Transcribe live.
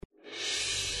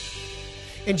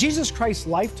In Jesus Christ's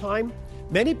lifetime,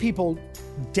 many people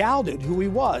doubted who he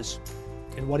was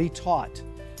and what he taught.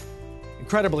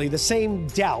 Incredibly, the same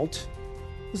doubt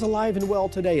is alive and well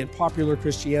today in popular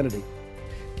Christianity.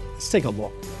 Let's take a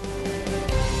look.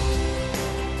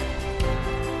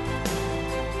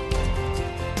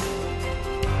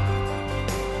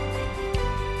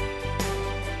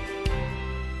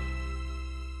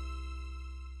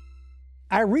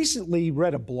 I recently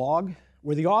read a blog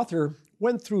where the author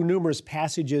went through numerous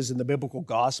passages in the biblical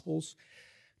Gospels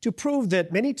to prove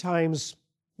that many times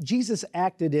Jesus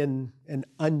acted in an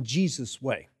un-Jesus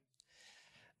way.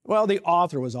 Well, the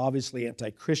author was obviously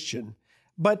anti-Christian,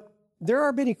 but there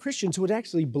are many Christians who would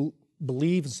actually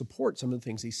believe and support some of the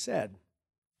things he said.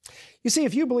 You see,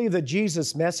 if you believe that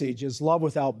Jesus' message is love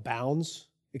without bounds,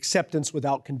 acceptance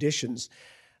without conditions,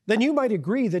 then you might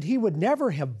agree that he would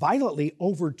never have violently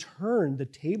overturned the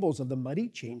tables of the money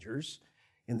changers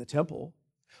in the temple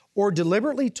or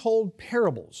deliberately told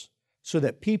parables so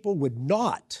that people would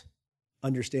not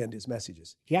understand his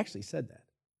messages. He actually said that.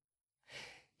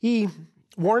 He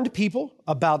warned people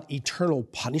about eternal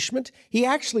punishment. He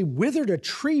actually withered a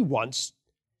tree once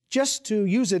just to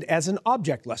use it as an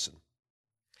object lesson.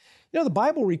 You know, the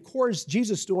Bible records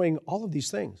Jesus doing all of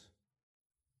these things.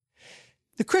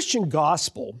 The Christian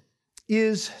gospel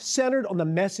is centered on the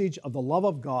message of the love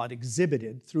of God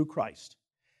exhibited through Christ.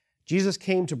 Jesus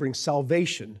came to bring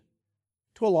salvation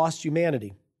to a lost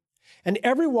humanity. And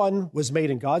everyone was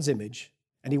made in God's image,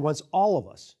 and he wants all of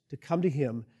us to come to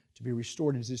him to be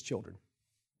restored as his children.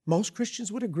 Most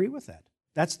Christians would agree with that.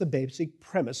 That's the basic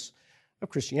premise of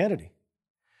Christianity.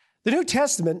 The New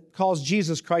Testament calls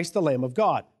Jesus Christ the Lamb of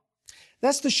God.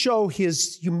 That's to show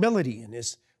his humility and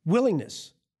his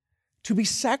willingness to be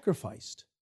sacrificed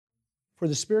for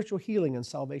the spiritual healing and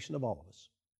salvation of all of us.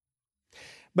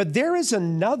 But there is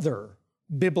another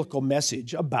biblical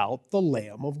message about the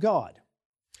Lamb of God.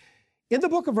 In the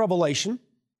book of Revelation,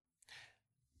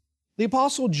 the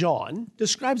Apostle John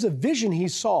describes a vision he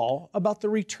saw about the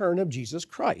return of Jesus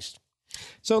Christ.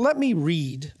 So let me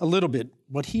read a little bit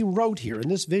what he wrote here in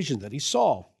this vision that he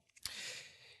saw.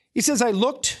 He says, "I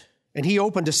looked, and he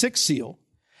opened a sixth seal.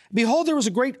 Behold, there was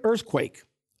a great earthquake,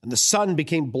 and the sun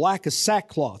became black as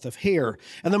sackcloth of hair,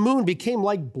 and the moon became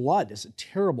like blood." It's a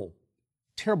terrible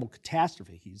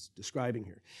catastrophe he's describing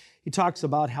here. He talks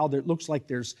about how it looks like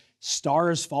there's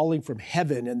stars falling from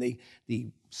heaven, and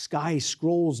the sky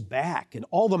scrolls back, and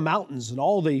all the mountains and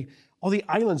all the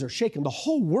islands are shaken. The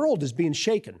whole world is being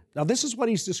shaken. Now, this is what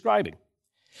he's describing.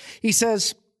 He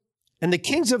says, "And the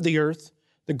kings of the earth,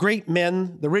 the great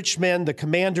men, the rich men, the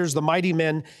commanders, the mighty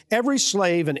men, every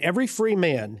slave and every free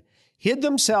man, hid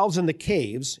themselves in the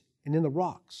caves and in the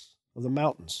rocks of the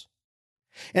mountains,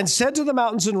 and said to the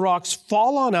mountains and rocks,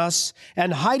 'Fall on us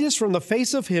and hide us from the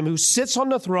face of him who sits on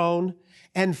the throne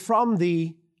and from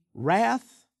the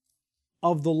wrath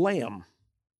of the Lamb.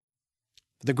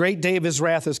 For the great day of his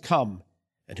wrath has come,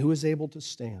 and who is able to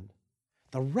stand?'"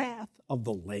 The wrath of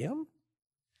the Lamb?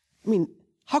 I mean,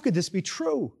 how could this be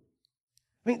true?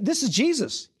 I mean, this is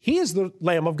Jesus. He is the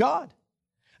Lamb of God.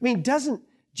 I mean, doesn't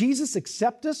Jesus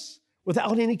accept us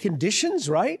without any conditions,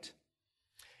 right?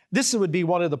 This would be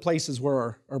one of the places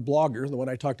where our blogger, the one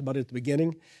I talked about at the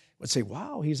beginning, would say,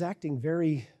 "Wow, he's acting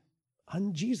very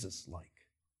un-Jesus-like."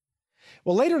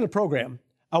 Well, later in the program,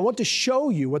 I want to show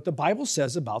you what the Bible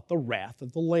says about the wrath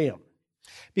of the Lamb,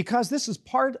 because this is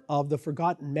part of the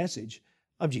forgotten message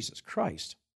of Jesus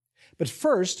Christ. But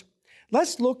first,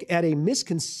 let's look at a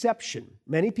misconception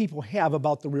many people have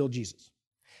about the real Jesus.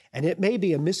 And it may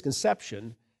be a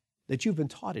misconception that you've been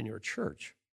taught in your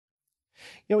church.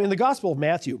 You know, in the Gospel of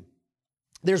Matthew,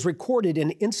 there's recorded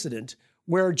an incident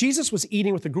where Jesus was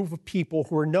eating with a group of people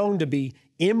who were known to be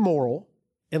immoral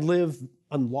and live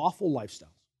unlawful lifestyles.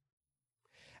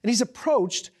 And he's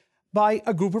approached by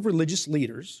a group of religious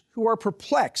leaders who are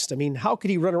perplexed. I mean, how could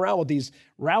he run around with these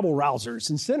rabble-rousers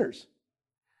and sinners?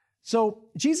 So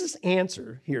Jesus'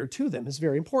 answer here to them is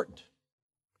very important.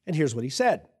 And here's what he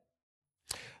said.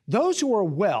 "Those who are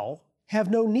well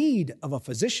have no need of a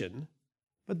physician,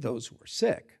 but those who are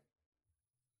sick."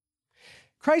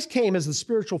 Christ came as the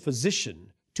spiritual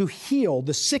physician to heal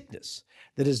the sickness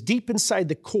that is deep inside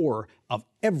the core of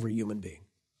every human being.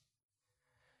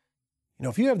 You know,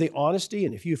 if you have the honesty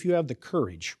and if you have the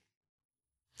courage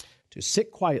to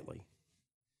sit quietly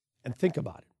and think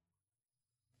about it,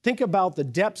 think about the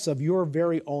depths of your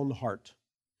very own heart,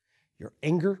 your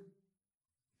anger,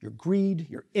 your greed,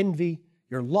 your envy,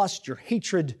 your lust, your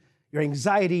hatred, your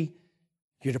anxiety,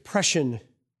 your depression,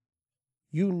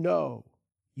 you know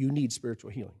you need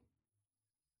spiritual healing.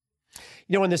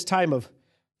 You know, in this time of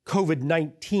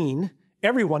COVID-19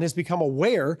 Everyone has become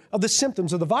aware of the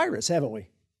symptoms of the virus, haven't we?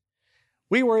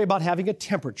 We worry about having a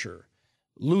temperature,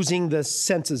 losing the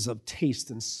senses of taste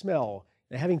and smell,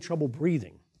 and having trouble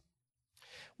breathing.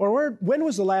 Well, when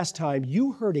was the last time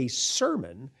you heard a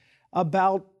sermon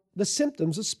about the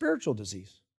symptoms of spiritual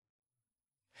disease?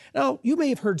 Now, you may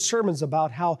have heard sermons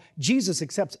about how Jesus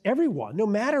accepts everyone, no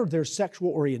matter their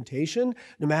sexual orientation,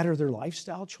 no matter their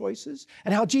lifestyle choices,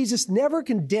 and how Jesus never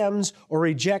condemns or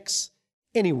rejects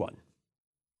anyone.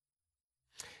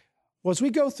 Well, as we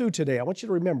go through today, I want you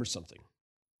to remember something.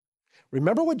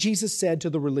 Remember what Jesus said to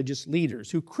the religious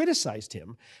leaders who criticized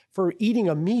him for eating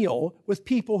a meal with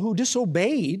people who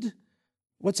disobeyed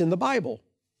what's in the Bible.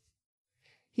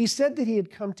 He said that he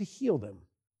had come to heal them.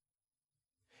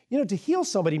 You know, to heal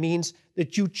somebody means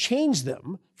that you change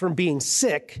them from being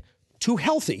sick to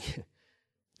healthy.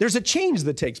 There's a change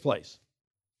that takes place.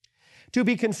 To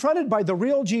be confronted by the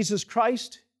real Jesus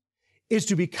Christ is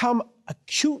to become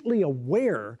acutely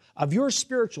aware of your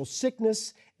spiritual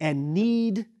sickness and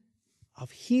need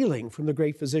of healing from the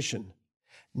great physician.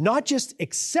 Not just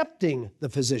accepting the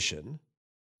physician,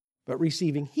 but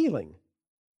receiving healing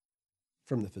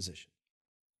from the physician.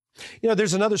 You know,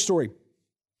 there's another story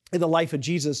in the life of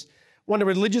Jesus, when a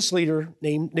religious leader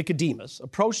named Nicodemus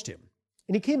approached him.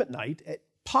 And he came at night,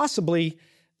 possibly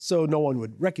so no one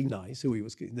would recognize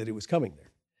that he was coming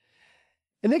there.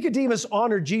 And Nicodemus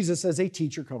honored Jesus as a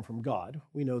teacher come from God.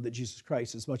 We know that Jesus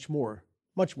Christ is much more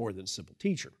than a simple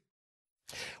teacher.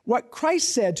 What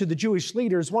Christ said to the Jewish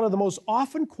leader is one of the most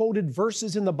often quoted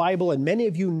verses in the Bible, and many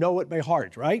of you know it by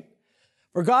heart, right?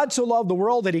 For God so loved the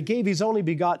world that he gave his only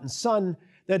begotten Son,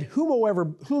 that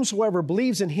whomsoever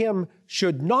believes in him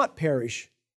should not perish,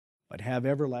 but have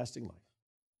everlasting life.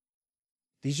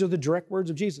 These are the direct words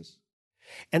of Jesus.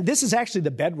 And this is actually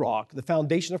the bedrock, the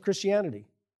foundation of Christianity.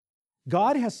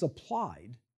 God has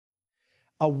supplied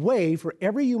a way for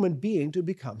every human being to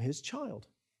become his child.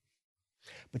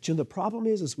 But you know, the problem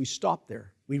is we stop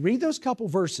there. We read those couple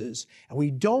verses and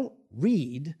we don't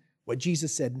read what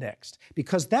Jesus said next,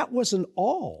 because that wasn't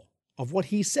all of what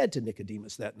he said to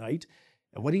Nicodemus that night.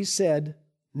 And what he said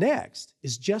next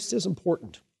is just as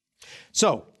important.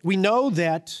 So we know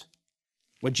that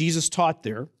what Jesus taught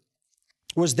there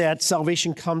was that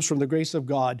salvation comes from the grace of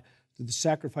God through the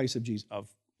sacrifice of Jesus, of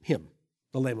him,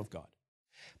 the Lamb of God.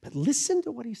 But listen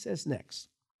to what he says next.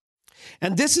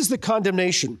 And this is the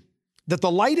condemnation, that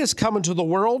the light has come into the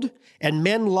world, and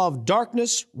men love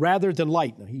darkness rather than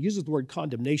light. Now, he uses the word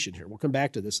condemnation here. We'll come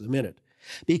back to this in a minute.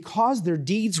 Because their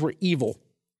deeds were evil.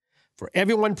 For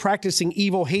everyone practicing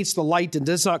evil hates the light and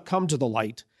does not come to the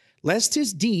light, lest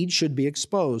his deed should be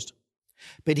exposed.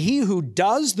 But he who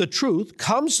does the truth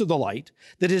comes to the light,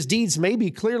 that his deeds may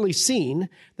be clearly seen,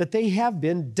 that they have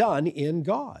been done in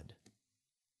God.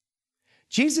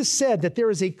 Jesus said that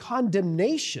there is a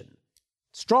condemnation,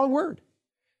 strong word,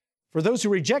 for those who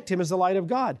reject him as the light of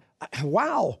God.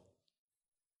 Wow.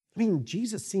 I mean,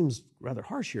 Jesus seems rather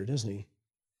harsh here, doesn't he?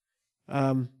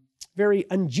 Very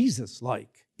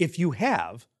un-Jesus-like. If you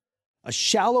have a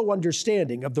shallow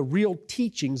understanding of the real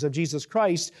teachings of Jesus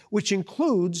Christ, which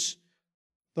includes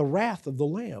the wrath of the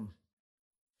Lamb.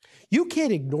 You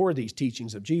can't ignore these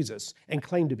teachings of Jesus and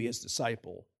claim to be his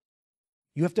disciple.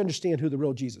 You have to understand who the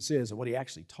real Jesus is and what he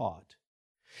actually taught.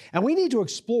 And we need to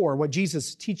explore what Jesus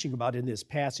is teaching about in this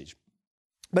passage.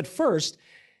 But first,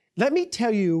 let me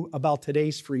tell you about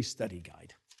today's free study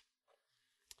guide.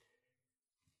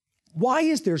 Why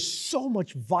is there so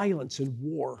much violence and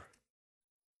war?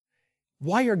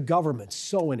 Why are governments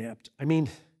so inept? I mean,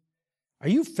 are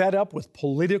you fed up with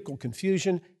political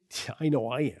confusion? I know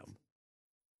I am.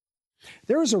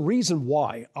 There is a reason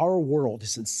why our world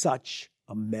is in such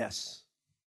a mess.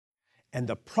 And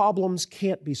the problems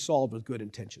can't be solved with good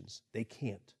intentions. They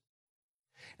can't.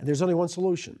 And there's only one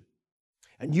solution.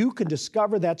 And you can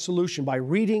discover that solution by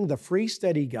reading the free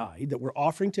study guide that we're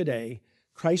offering today,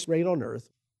 Christ's Reign on Earth,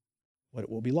 what it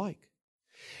will be like.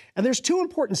 And there's two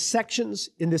important sections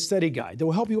in this study guide that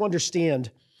will help you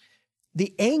understand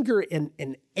the anger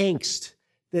and angst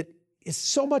that is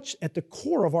so much at the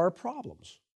core of our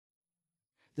problems.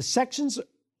 The sections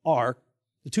are,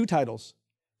 the two titles,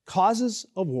 Causes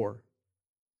of War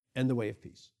and The Way of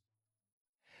Peace.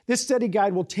 This study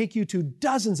guide will take you to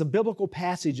dozens of biblical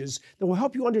passages that will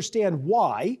help you understand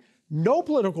why no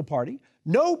political party,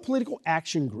 no political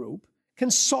action group can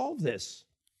solve this.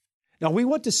 Now, we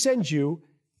want to send you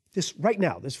this right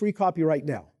now, this free copy right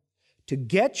now. To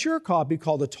get your copy,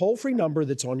 call the toll-free number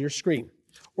that's on your screen.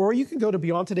 Or you can go to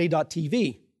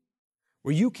beyondtoday.tv,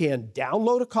 where you can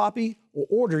download a copy or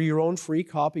order your own free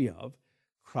copy of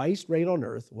Christ's Reign on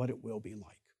Earth, What It Will Be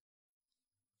Like.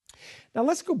 Now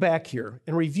let's go back here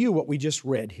and review what we just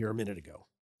read here a minute ago.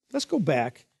 Let's go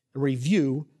back and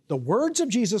review the words of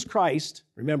Jesus Christ,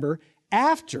 remember,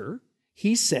 after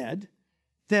he said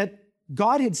that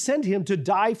God had sent him to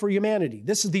die for humanity.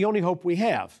 This is the only hope we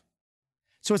have.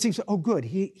 So it seems, oh good,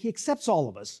 he accepts all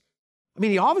of us. I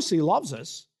mean, he obviously loves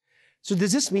us. So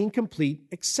does this mean complete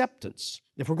acceptance?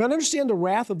 If we're going to understand the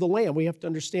wrath of the Lamb, we have to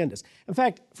understand this. In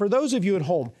fact, for those of you at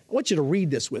home, I want you to read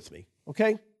this with me,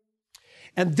 okay?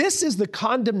 And this is the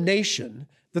condemnation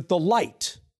that the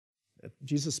light,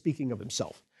 Jesus speaking of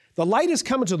himself, the light has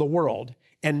come into the world,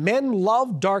 and men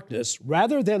love darkness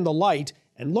rather than the light.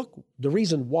 And look, the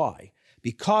reason why.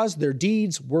 Because their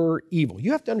deeds were evil.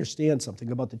 You have to understand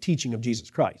something about the teaching of Jesus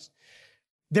Christ.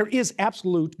 There is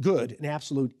absolute good and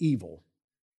absolute evil.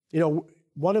 You know,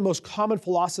 one of the most common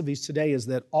philosophies today is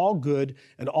that all good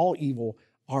and all evil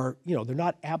are, they're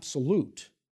not absolute.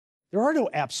 There are no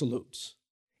absolutes.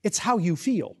 It's how you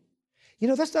feel.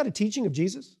 That's not a teaching of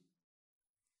Jesus.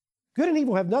 Good and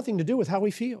evil have nothing to do with how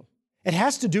we feel. It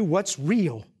has to do what's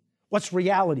real, what's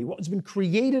reality, what's been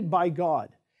created by God.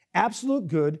 Absolute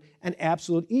good and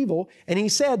absolute evil. And he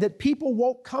said that people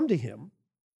won't come to him.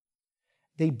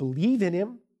 They believe in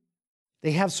him.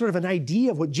 They have sort of an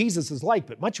idea of what Jesus is like,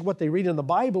 but much of what they read in the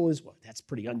Bible is, well, that's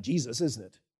pretty un-Jesus, isn't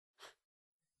it?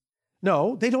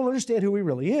 No, they don't understand who he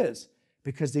really is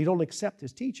because they don't accept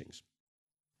his teachings.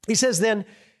 He says then,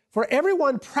 for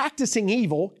everyone practicing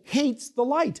evil hates the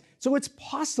light. So it's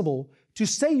possible to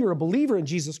say you're a believer in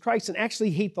Jesus Christ and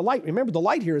actually hate the light. Remember, the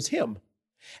light here is him.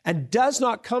 And does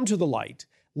not come to the light,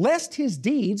 lest his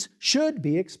deeds should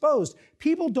be exposed.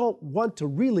 People don't want to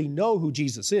really know who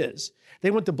Jesus is.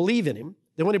 They want to believe in him.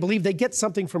 They want to believe they get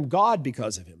something from God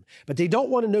because of him. But they don't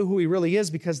want to know who he really is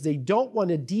because they don't want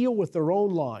to deal with their own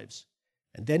lives.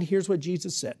 And then here's what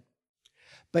Jesus said.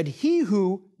 But he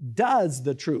who does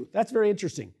the truth, that's very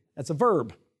interesting. That's a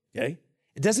verb, okay?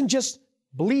 It doesn't just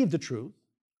believe the truth.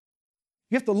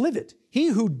 You have to live it. He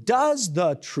who does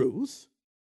the truth,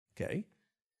 okay,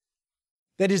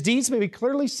 that his deeds may be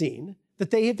clearly seen,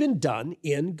 that they have been done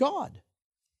in God.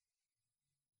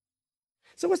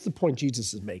 So what's the point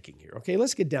Jesus is making here? Okay,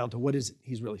 let's get down to what is it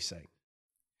he's really saying.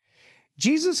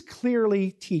 Jesus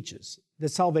clearly teaches that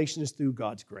salvation is through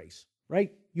God's grace,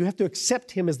 right? You have to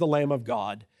accept him as the Lamb of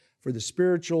God for the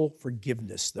spiritual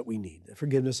forgiveness that we need, the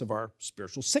forgiveness of our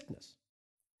spiritual sickness.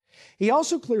 He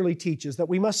also clearly teaches that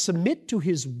we must submit to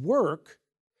his work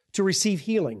to receive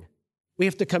healing. We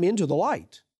have to come into the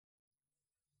light.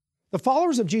 The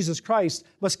followers of Jesus Christ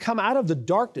must come out of the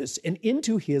darkness and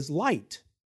into his light.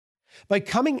 By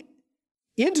coming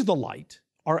into the light,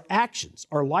 our actions,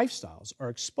 our lifestyles are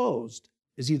exposed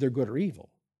as either good or evil.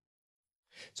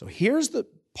 So here's the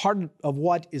part of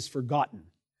what is forgotten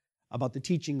about the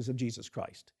teachings of Jesus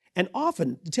Christ. And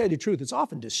often, to tell you the truth, it's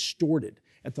often distorted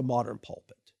at the modern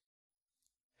pulpit.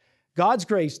 God's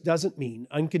grace doesn't mean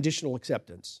unconditional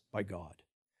acceptance by God.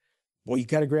 Boy, you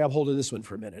got to grab hold of this one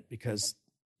for a minute because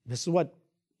this is what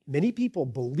many people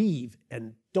believe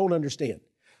and don't understand.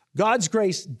 God's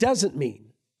grace doesn't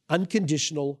mean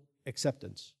unconditional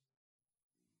acceptance.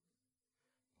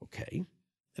 Okay,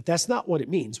 if that's not what it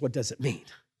means, what does it mean?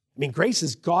 I mean, grace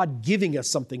is God giving us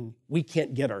something we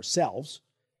can't get ourselves.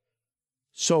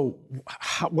 So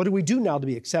what do we do now to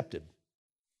be accepted?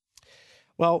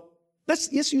 Well,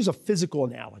 let's use a physical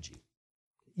analogy.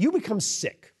 You become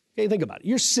sick. Okay, think about it.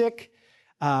 You're sick,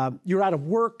 you're out of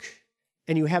work,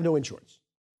 and you have no insurance.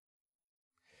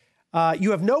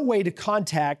 You have no way to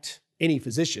contact any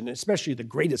physician, especially the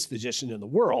greatest physician in the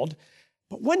world.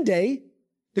 But one day,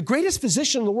 the greatest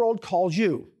physician in the world calls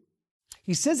you.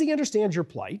 He says he understands your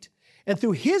plight, and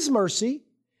through his mercy,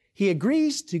 he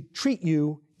agrees to treat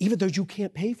you even though you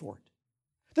can't pay for it.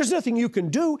 There's nothing you can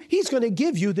do. He's going to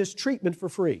give you this treatment for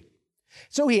free.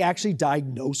 So he actually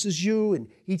diagnoses you, and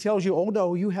he tells you, oh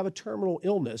no, you have a terminal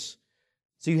illness,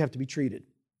 so you have to be treated.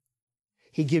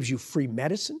 He gives you free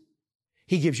medicine.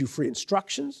 He gives you free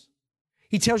instructions.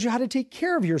 He tells you how to take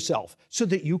care of yourself so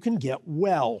that you can get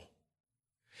well.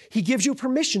 He gives you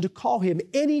permission to call him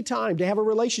anytime, to have a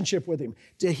relationship with him.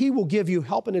 He will give you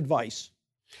help and advice.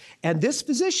 And this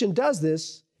physician does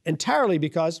this entirely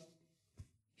because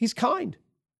he's kind.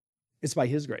 It's by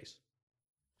his grace.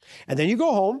 And then you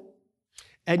go home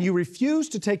and you refuse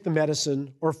to take the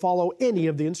medicine or follow any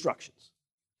of the instructions.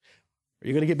 Are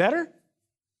you going to get better?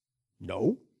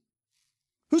 No.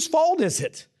 Whose fault is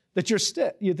it that you're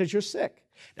sick?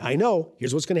 Now, I know,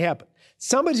 here's what's going to happen.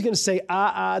 Somebody's going to say,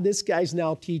 this guy's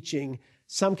now teaching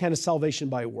some kind of salvation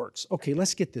by works. Okay,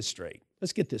 let's get this straight.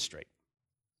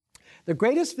 The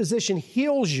greatest physician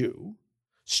heals you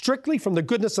strictly from the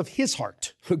goodness of his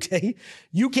heart, okay?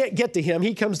 You can't get to him,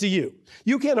 he comes to you.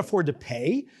 You can't afford to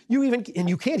pay, and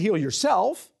you can't heal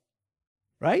yourself,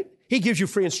 right? He gives you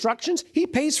free instructions, he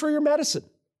pays for your medicine.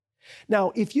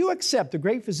 Now, if you accept the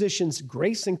great physician's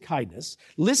grace and kindness,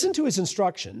 listen to his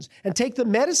instructions, and take the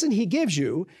medicine he gives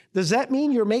you, does that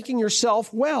mean you're making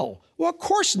yourself well? Well, of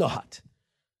course not.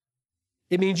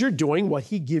 It means you're doing what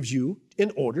he gives you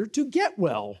in order to get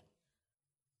well.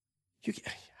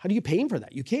 How do you pay him for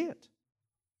that? You can't.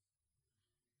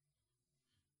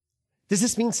 Does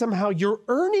this mean somehow you're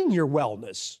earning your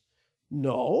wellness?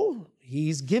 No,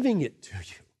 he's giving it to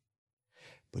you.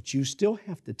 But you still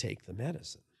have to take the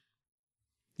medicine.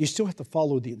 You still have to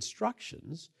follow the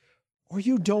instructions, or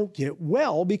you don't get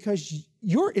well because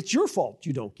it's your fault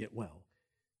you don't get well.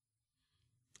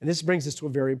 And this brings us to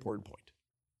a very important point.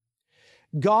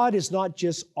 God is not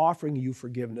just offering you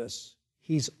forgiveness,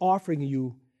 he's offering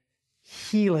you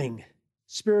healing,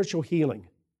 spiritual healing.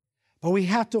 But we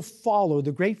have to follow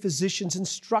the great physician's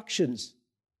instructions.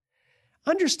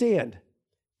 Understand,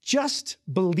 just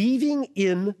believing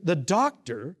in the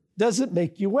doctor doesn't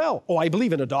make you well. Oh, I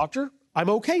believe in a doctor, I'm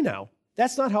okay now.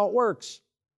 That's not how it works.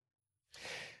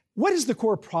 What is the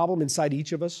core problem inside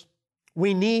each of us?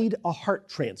 We need a heart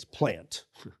transplant.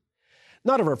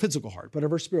 Not of our physical heart, but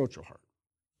of our spiritual heart.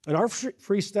 In our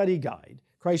free study guide,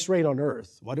 Christ's Reign on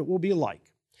Earth, What It Will Be Like,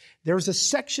 there's a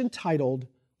section titled,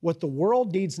 What the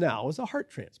World Needs Now is a Heart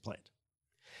Transplant.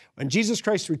 When Jesus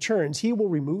Christ returns, he will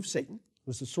remove Satan,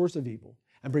 who's the source of evil,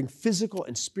 and bring physical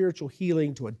and spiritual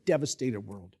healing to a devastated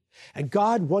world. And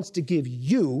God wants to give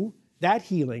you that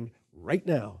healing right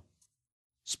now.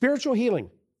 Spiritual healing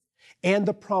and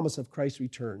the promise of Christ's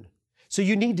return. So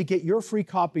you need to get your free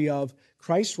copy of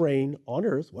Christ's Reign on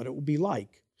Earth, What It Will Be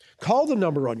Like. Call the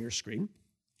number on your screen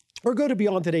or go to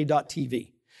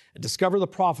beyondtoday.tv and discover the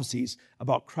prophecies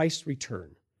about Christ's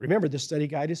return. Remember, this study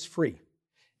guide is free,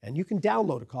 and you can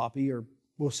download a copy or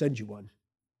we'll send you one.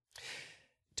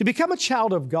 To become a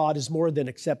child of God is more than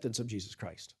acceptance of Jesus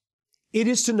Christ. It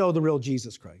is to know the real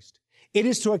Jesus Christ. It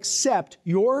is to accept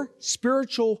your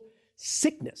spiritual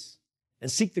sickness and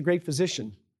seek the great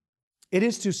physician. It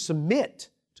is to submit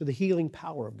to the healing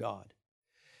power of God.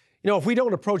 You know, if we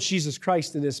don't approach Jesus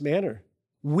Christ in this manner,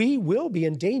 we will be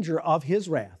in danger of his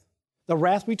wrath, the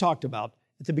wrath we talked about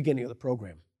at the beginning of the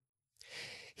program.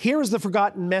 Here is the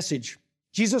forgotten message.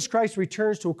 Jesus Christ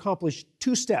returns to accomplish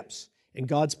two steps in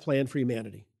God's plan for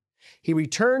humanity. He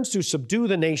returns to subdue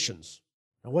the nations.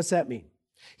 Now, what's that mean?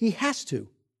 He has to.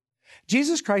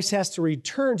 Jesus Christ has to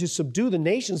return to subdue the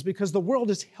nations because the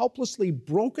world is helplessly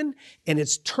broken and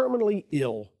it's terminally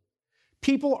ill.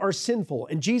 People are sinful,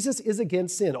 and Jesus is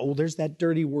against sin. Oh, there's that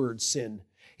dirty word, sin.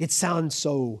 It sounds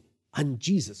so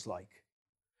un-Jesus-like.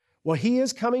 Well, he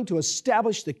is coming to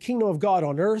establish the kingdom of God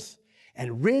on earth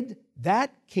and rid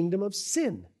that kingdom of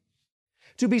sin.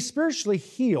 To be spiritually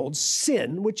healed,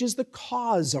 sin, which is the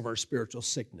cause of our spiritual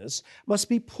sickness, must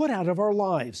be put out of our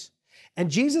lives.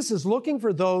 And Jesus is looking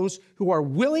for those who are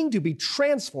willing to be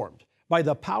transformed by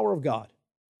the power of God.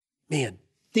 Man,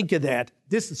 think of that.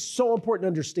 This is so important to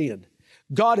understand.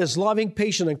 God is loving,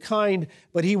 patient, and kind,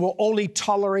 but he will only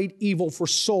tolerate evil for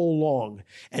so long.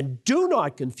 And do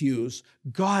not confuse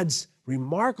God's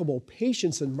remarkable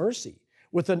patience and mercy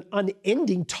with an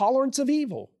unending tolerance of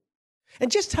evil. And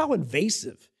just how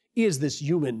invasive is this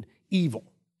human evil?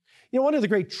 You know, one of the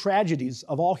great tragedies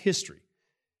of all history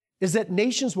is that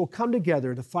nations will come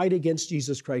together to fight against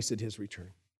Jesus Christ at his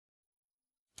return.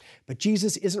 But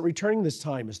Jesus isn't returning this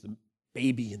time as the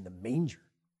baby in the manger.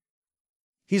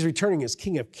 He's returning as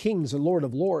King of Kings and Lord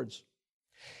of Lords.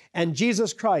 And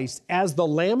Jesus Christ, as the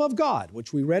Lamb of God,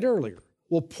 which we read earlier,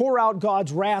 will pour out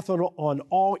God's wrath on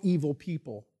all evil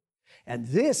people. And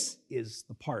this is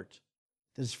the part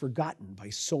that is forgotten by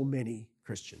so many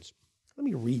Christians. Let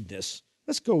me read this.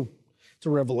 Let's go to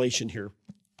Revelation here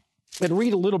and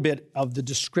read a little bit of the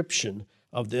description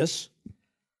of this.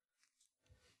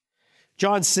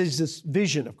 John sees this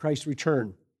vision of Christ's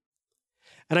return.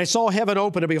 And I saw heaven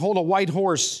open, and behold, a white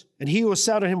horse, and he who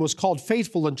sat on him was called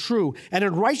Faithful and True, and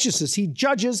in righteousness he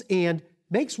judges and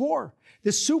makes war.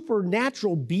 This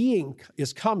supernatural being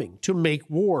is coming to make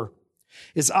war.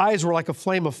 His eyes were like a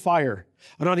flame of fire,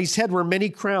 and on his head were many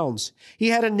crowns. He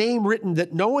had a name written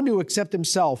that no one knew except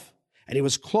himself, and he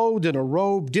was clothed in a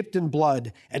robe dipped in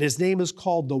blood, and his name is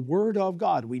called the Word of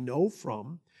God. We know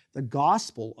from the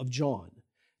Gospel of John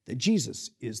that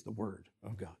Jesus is the Word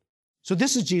of God. So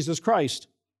this is Jesus Christ.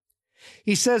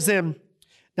 He says then,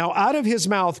 now out of his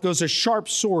mouth goes a sharp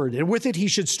sword, and with it he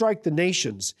should strike the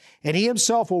nations, and he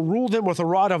himself will rule them with a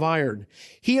rod of iron.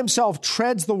 He himself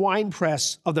treads the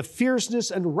winepress of the fierceness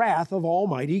and wrath of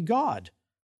Almighty God.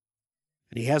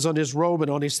 And he has on his robe and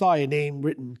on his thigh a name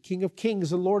written, King of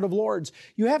Kings and Lord of Lords.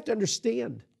 You have to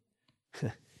understand,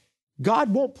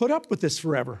 God won't put up with this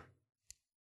forever.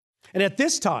 And at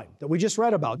this time that we just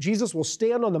read about, Jesus will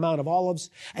stand on the Mount of Olives,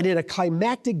 and in a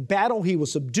climactic battle, he will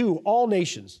subdue all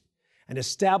nations and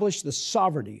establish the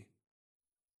sovereignty,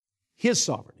 his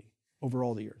sovereignty, over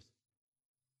all the earth.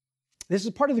 This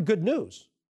is part of the good news.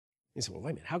 You say, well,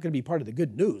 wait a minute, how can it be part of the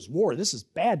good news? War, this is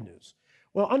bad news.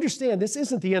 Well, understand, this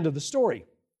isn't the end of the story.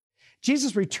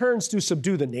 Jesus returns to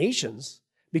subdue the nations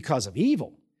because of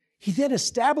evil. He then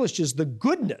establishes the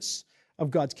goodness of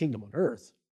God's kingdom on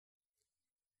earth.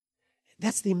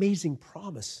 That's the amazing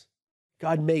promise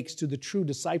God makes to the true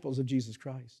disciples of Jesus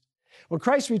Christ. When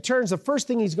Christ returns, the first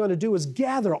thing he's going to do is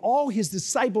gather all his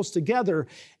disciples together,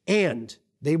 and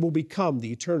they will become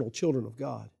the eternal children of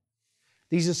God.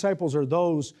 These disciples are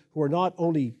those who are not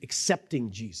only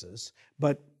accepting Jesus,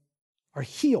 but are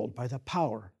healed by the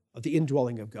power of the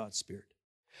indwelling of God's Spirit.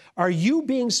 Are you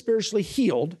being spiritually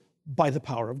healed by the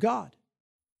power of God?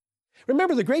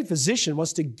 Remember, the great physician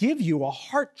wants to give you a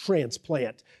heart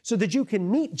transplant so that you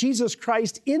can meet Jesus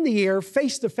Christ in the air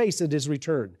face to face at his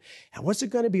return. And what's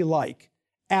it going to be like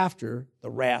after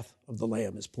the wrath of the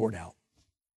Lamb is poured out?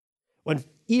 When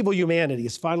evil humanity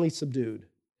is finally subdued,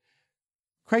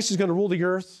 Christ is going to rule the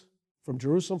earth from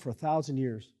Jerusalem for 1,000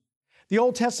 years. The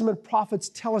Old Testament prophets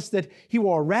tell us that he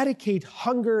will eradicate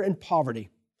hunger and poverty.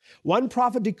 One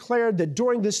prophet declared that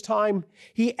during this time,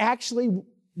 he actually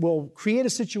will create a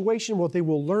situation where they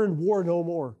will learn war no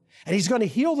more. And he's going to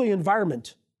heal the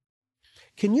environment.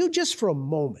 Can you just for a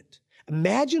moment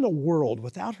imagine a world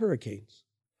without hurricanes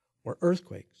or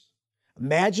earthquakes?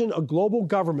 Imagine a global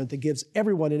government that gives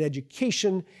everyone an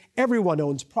education, everyone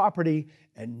owns property,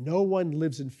 and no one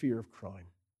lives in fear of crime.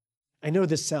 I know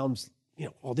this sounds,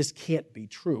 this can't be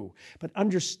true, but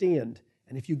understand,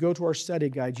 and if you go to our study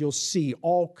guide, you'll see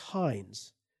all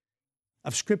kinds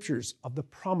of scriptures of the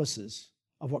promises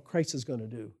of what Christ is going to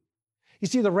do. You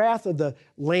see, the wrath of the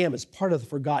Lamb is part of the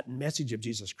forgotten message of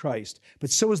Jesus Christ,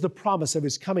 but so is the promise of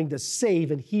his coming to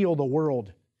save and heal the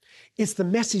world. It's the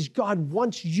message God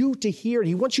wants you to hear, and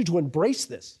he wants you to embrace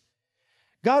this.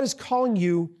 God is calling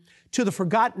you to the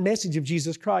forgotten message of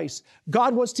Jesus Christ.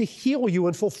 God wants to heal you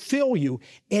and fulfill you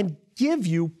and give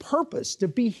you purpose to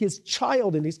be his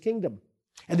child in his kingdom.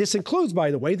 And this includes, by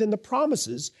the way, then the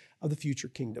promises of the future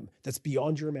kingdom that's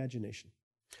beyond your imagination.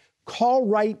 Call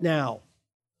right now,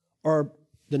 or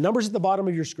the number's at the bottom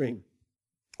of your screen,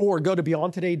 or go to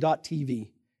beyondtoday.tv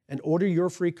and order your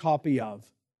free copy of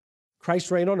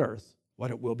Christ's Reign on Earth, What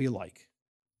It Will Be Like.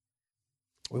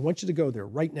 We want you to go there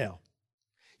right now.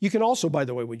 You can also, by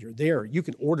the way, when you're there, you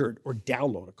can order or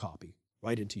download a copy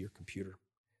right into your computer.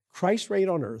 Christ's Reign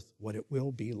on Earth, What It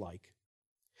Will Be Like.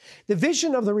 The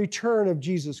vision of the return of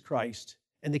Jesus Christ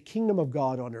and the kingdom of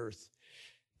God on earth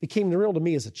became real to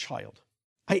me as a child.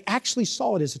 I actually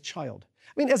saw it as a child.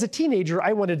 I mean, as a teenager,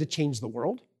 I wanted to change the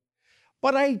world,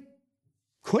 but I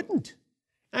couldn't.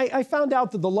 I found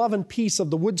out that the love and peace of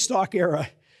the Woodstock era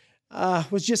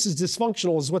was just as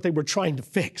dysfunctional as what they were trying to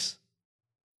fix.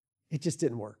 It just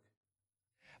didn't work.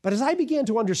 But as I began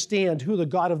to understand who the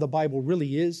God of the Bible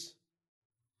really is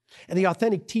and the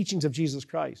authentic teachings of Jesus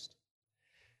Christ,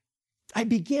 I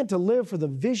began to live for the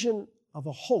vision of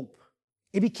a hope.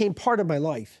 It became part of my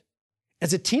life.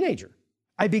 As a teenager,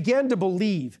 I began to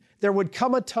believe there would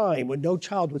come a time when no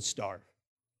child would starve.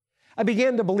 I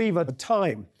began to believe at a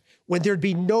time when there'd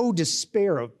be no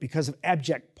despair because of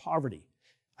abject poverty.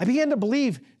 I began to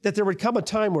believe that there would come a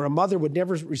time where a mother would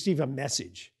never receive a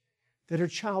message that her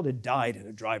child had died in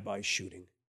a drive-by shooting.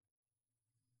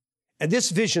 And this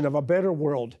vision of a better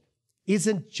world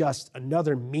isn't just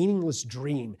another meaningless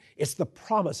dream. It's the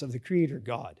promise of the Creator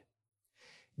God.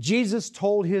 Jesus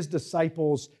told his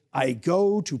disciples, I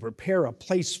go to prepare a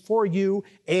place for you,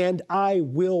 and I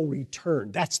will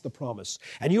return. That's the promise.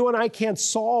 And you and I can't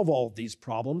solve all of these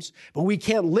problems, but we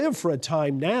can't live for a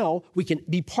time now. We can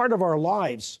be part of our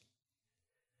lives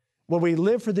when we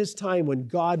live for this time when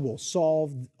God will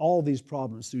solve all these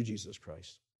problems through Jesus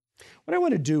Christ. What I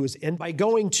want to do is end by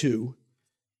going to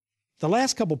the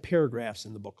last couple paragraphs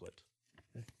in the booklet.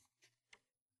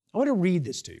 I want to read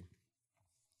this to you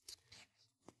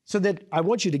so that I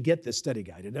want you to get this study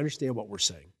guide and understand what we're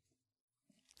saying.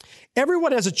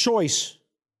 Everyone has a choice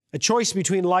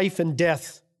between life and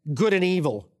death, good and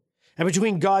evil, and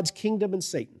between God's kingdom and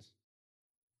Satan's.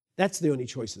 That's the only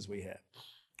choices we have.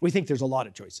 We think there's a lot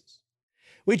of choices.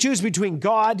 We choose between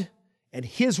God and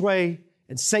his way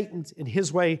and Satan's and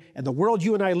his way, and the world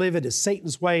you and I live in is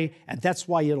Satan's way, and that's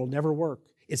why it'll never work.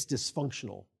 It's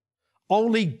dysfunctional.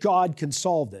 Only God can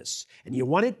solve this. And you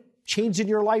want it changed in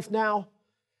your life now?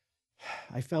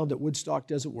 I found that Woodstock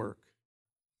doesn't work.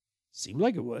 Seemed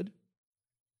like it would.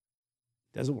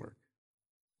 Doesn't work.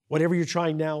 Whatever you're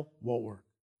trying now won't work.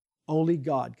 Only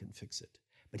God can fix it.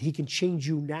 But He can change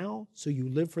you now so you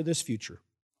live for this future.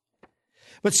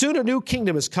 But soon a new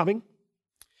kingdom is coming,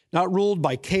 not ruled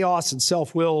by chaos and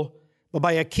self-will, but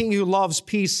by a king who loves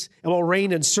peace and will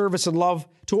reign in service and love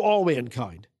to all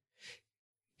mankind.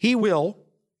 He will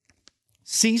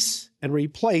cease and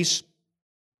replace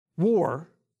war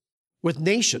with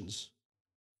nations,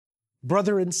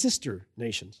 brother and sister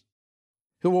nations,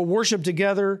 who will worship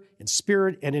together in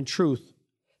spirit and in truth.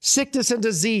 Sickness and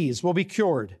disease will be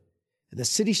cured, and the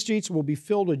city streets will be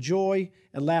filled with joy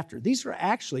and laughter. These are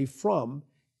actually from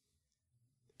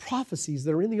prophecies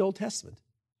that are in the Old Testament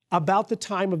about the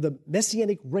time of the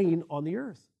messianic reign on the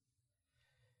earth.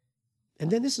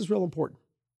 And then this is real important.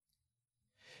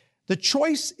 The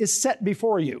choice is set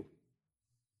before you.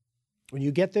 When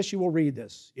you get this, you will read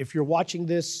this. If you're watching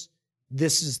this,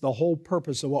 this is the whole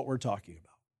purpose of what we're talking about.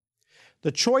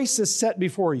 The choice is set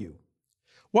before you.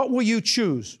 What will you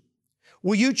choose?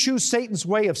 Will you choose Satan's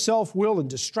way of self-will and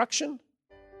destruction?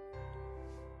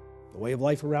 The way of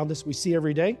life around us we see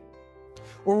every day?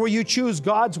 Or will you choose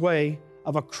God's way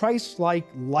of a Christ-like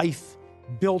life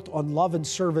built on love and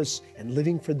service and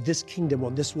living for this kingdom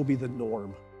when this will be the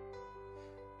norm?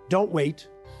 Don't wait,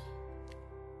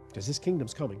 because this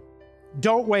kingdom's coming.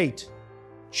 Don't wait.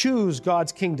 Choose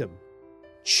God's kingdom.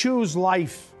 Choose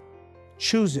life.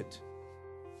 Choose it.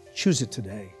 Choose it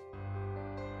today.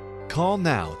 Call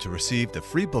now to receive the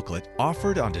free booklet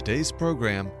offered on today's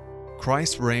program,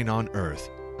 Christ's Reign on Earth,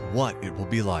 What It Will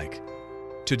Be Like.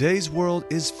 Today's world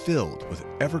is filled with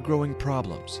ever-growing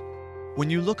problems. When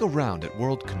you look around at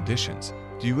world conditions,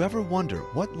 do you ever wonder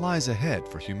what lies ahead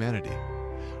for humanity?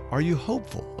 Are you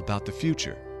hopeful about the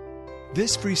future?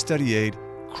 This free study aid,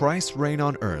 Christ's Reign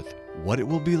on Earth, What It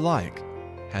Will Be Like,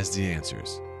 has the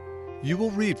answers. You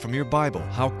will read from your Bible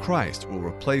how Christ will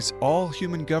replace all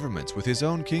human governments with His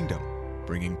own kingdom,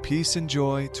 bringing peace and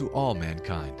joy to all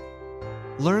mankind.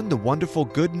 Learn the wonderful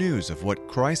good news of what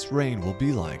Christ's reign will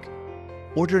be like.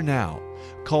 Order now.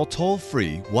 Call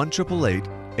toll-free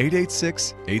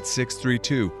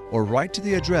 1-888-886-8632 or write to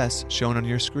the address shown on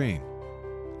your screen.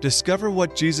 Discover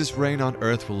what Jesus' reign on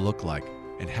earth will look like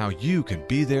and how you can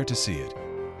be there to see it.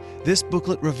 This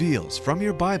booklet reveals from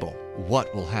your Bible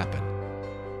what will happen.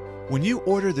 When you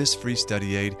order this free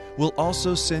study aid, we'll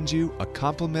also send you a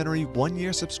complimentary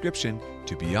 1-year subscription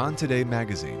to Beyond Today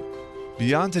magazine.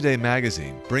 Beyond Today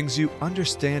magazine brings you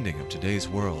understanding of today's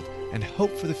world and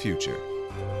hope for the future.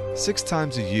 6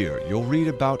 times a year, you'll read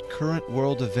about current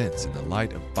world events in the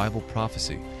light of Bible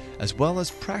prophecy, as well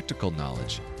as practical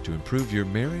knowledge to improve your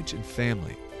marriage and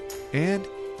family, and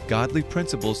godly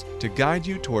principles to guide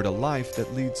you toward a life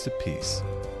that leads to peace.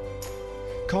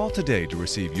 Call today to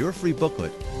receive your free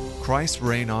booklet, Christ's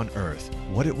Reign on Earth,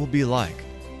 What It Will Be Like,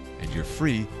 and your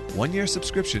free 1-year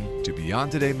subscription to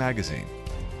Beyond Today magazine.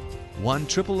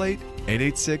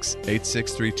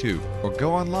 1-888-886-8632 or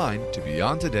go online to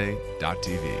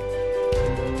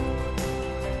beyondtoday.tv.